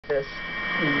this.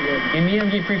 In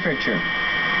Miyagi Prefecture.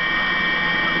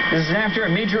 This is after a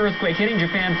major earthquake hitting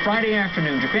Japan Friday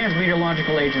afternoon. Japan's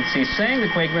meteorological agency saying the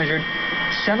quake measured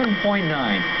 7.9.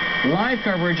 Live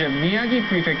coverage of Miyagi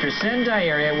Prefecture, SANDAI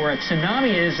area, where a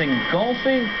tsunami is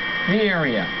engulfing the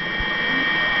area.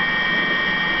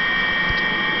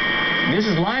 This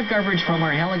is live coverage from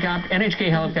our NHK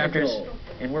helicopters,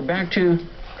 and we're back to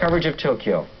coverage of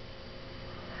Tokyo.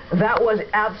 That was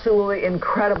absolutely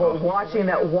incredible, watching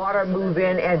that water move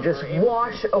in and just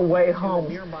wash away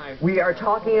homes. We are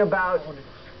talking about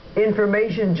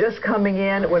information just coming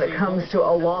in when it comes to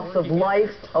a loss of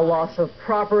life, a loss of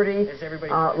property.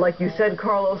 Like you said,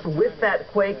 Carlos, with that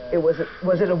quake,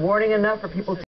 was it a warning enough for people to